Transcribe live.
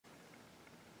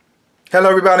Hello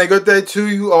everybody, good day to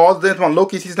you all. This is on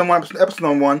Loki season 1,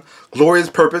 episode 1, Glorious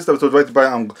Purpose. That was directed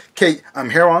by Kate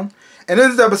Heron. And in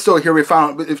this episode here we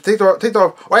found it takes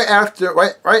off right after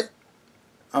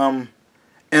in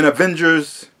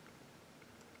Avengers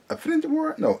Infinity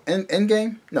War? No,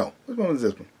 Endgame? No. Which one was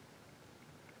this one?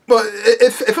 But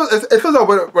it feels like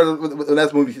where the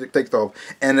last movie takes off,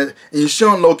 and he's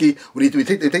showing Loki when he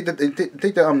take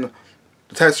the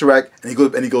Tesseract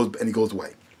and he goes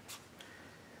away.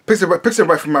 Picks it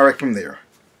right from there,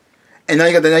 and now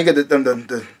you got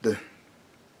the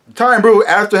Time Brew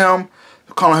after him,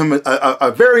 calling him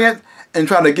a variant and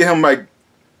trying to get him like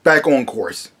back on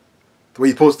course, the way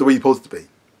he's supposed to be.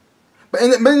 But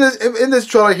in this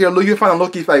trailer here, you find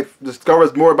Loki like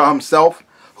discovers more about himself,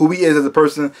 who he is as a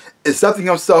person, accepting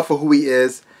himself for who he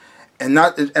is, and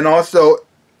also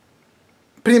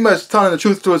pretty much telling the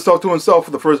truth to himself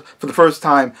for the first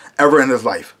time ever in his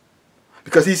life.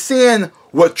 Because he's seeing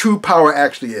what true power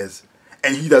actually is,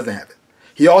 and he doesn't have it.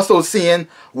 He also seeing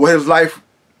what his life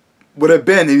would have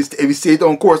been if he stayed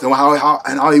on course, and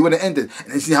how he would have ended,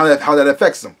 and he's seeing how that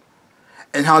affects him,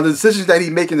 and how the decisions that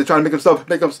he's making to try to make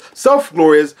himself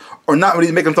glorious, or not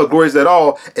really make himself glorious at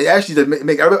all, it actually to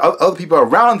make other people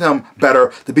around him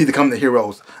better to become the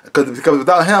heroes. Because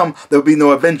without him, there would be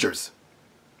no Avengers.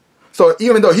 So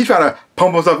even though he's trying to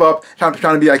pump himself up, trying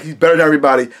to be like he's better than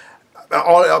everybody.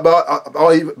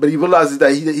 But he realizes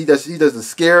that he does a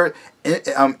scared,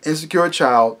 insecure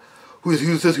child who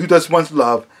just wants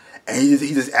love, and he's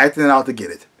just acting out to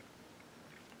get it.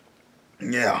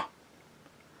 Yeah,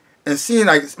 and seeing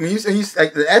like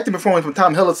like the acting performance from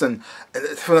Tom Hiddleston,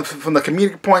 from the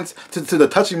comedic points to the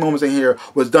touching moments in here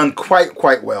was done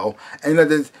quite well,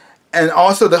 and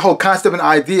also the whole concept and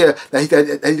idea that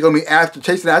he's going to be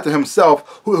chasing after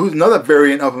himself, who's another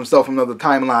variant of himself from another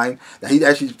timeline.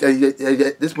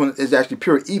 That this one is actually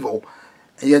pure evil,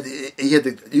 and he had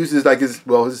to use his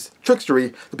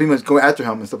trickstery to pretty much go after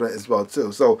him and stuff like that as well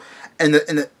too. So, and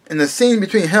the scene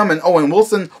between him and Owen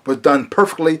Wilson was done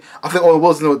perfectly. I think Owen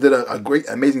Wilson did a great,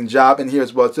 amazing job in here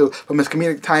as well too, from his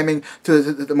comedic timing to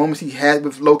the moments he had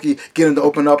with Loki, getting him to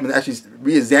open up and actually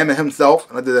re-examine himself.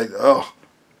 And I did like, oh.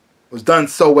 It was done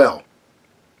so well.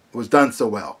 It was done so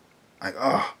well. Like,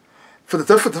 oh. From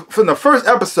the first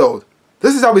episode,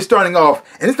 this is how we're starting off,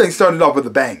 and this thing started off with a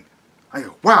bang.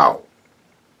 Like, wow.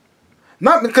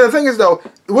 Not because the thing is though,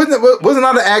 it wasn't a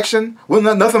lot of action,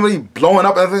 nothing really blowing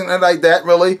up, anything like that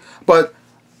really. But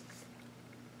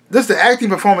just the acting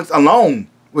performance alone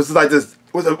was like this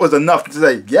was enough to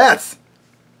say yes,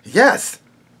 yes.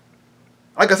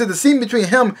 Like I said, the scene between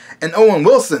him and Owen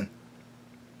Wilson.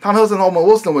 Tom Hiddleston and Owen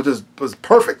Wilson was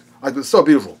perfect. Like, it was so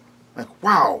beautiful. Like,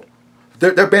 wow.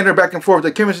 They're banter back and forth.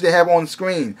 The chemistry they have on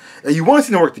screen. And you want to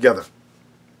see them work together.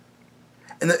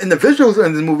 And the visuals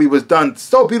in this movie was done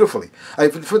so beautifully.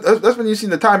 Like, that's when you see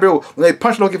the Time Brew, when they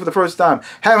punch Loki for the first time.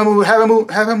 Have him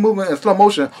moving in slow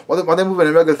motion while they're moving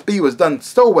in regular speed was done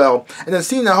so well. And then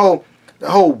seeing the whole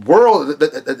world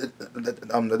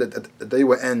that they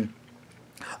were in,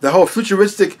 the whole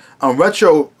futuristic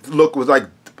retro look was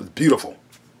beautiful.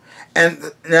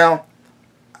 And now,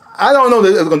 I don't know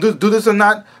if they're going to do this or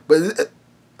not, but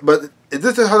is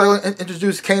this how they're going to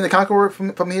introduce Kang the Conqueror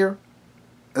from here?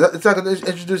 It's not going to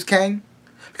introduce Kang,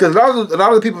 because a lot of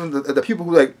the people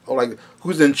who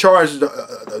who's in charge,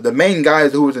 the main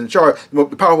guys who was in charge,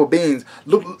 the powerful beings,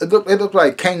 they look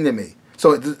like Kang to me.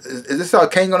 So is this how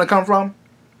Kang going to come from?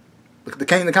 The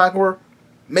Kang the Conqueror,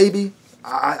 maybe.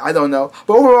 I don't know,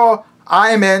 but overall, I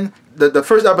am in. The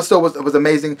first episode was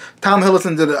amazing. Tom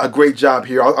Hiddleston did a great job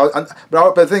here.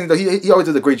 But the thing though, he always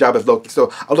does a great job as Loki.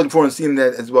 So I'm looking forward to seeing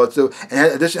that as well too. And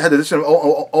had the addition of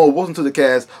Owen Wilson to the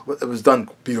cast. It was done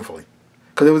beautifully,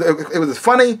 because it was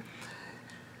funny.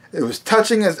 It was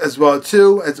touching as well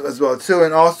too,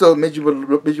 and also made you want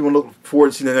to look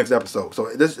forward to seeing the next episode.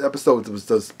 So this episode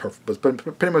was perfect. Was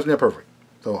pretty much near perfect.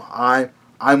 So I'm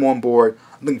on board.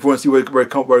 I'm looking forward to see where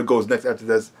it goes next after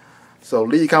this. So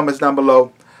leave comments down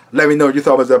below. Let me know what you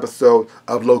thought of this episode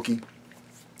of Loki.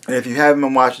 And if you haven't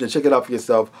been watching it, check it out for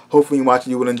yourself. Hopefully you're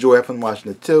watching, you will enjoy it from watching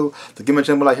it too. So give my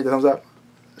channel a like, hit the thumbs up,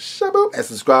 and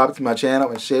subscribe to my channel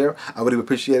and share. I really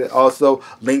appreciate it. Also,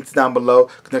 links down below,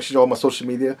 connection to all my social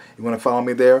media. You want to follow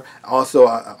me there. Also,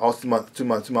 to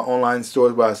my online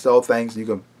stores where I sell things. You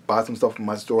can buy some stuff from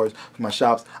my stores, from my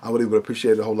shops. I really would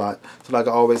appreciate it a whole lot. So like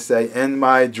I always say, in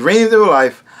my dreams of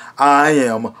life, I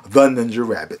am the Ninja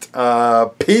Rabbit.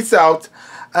 Peace out.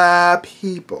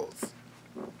 Peoples.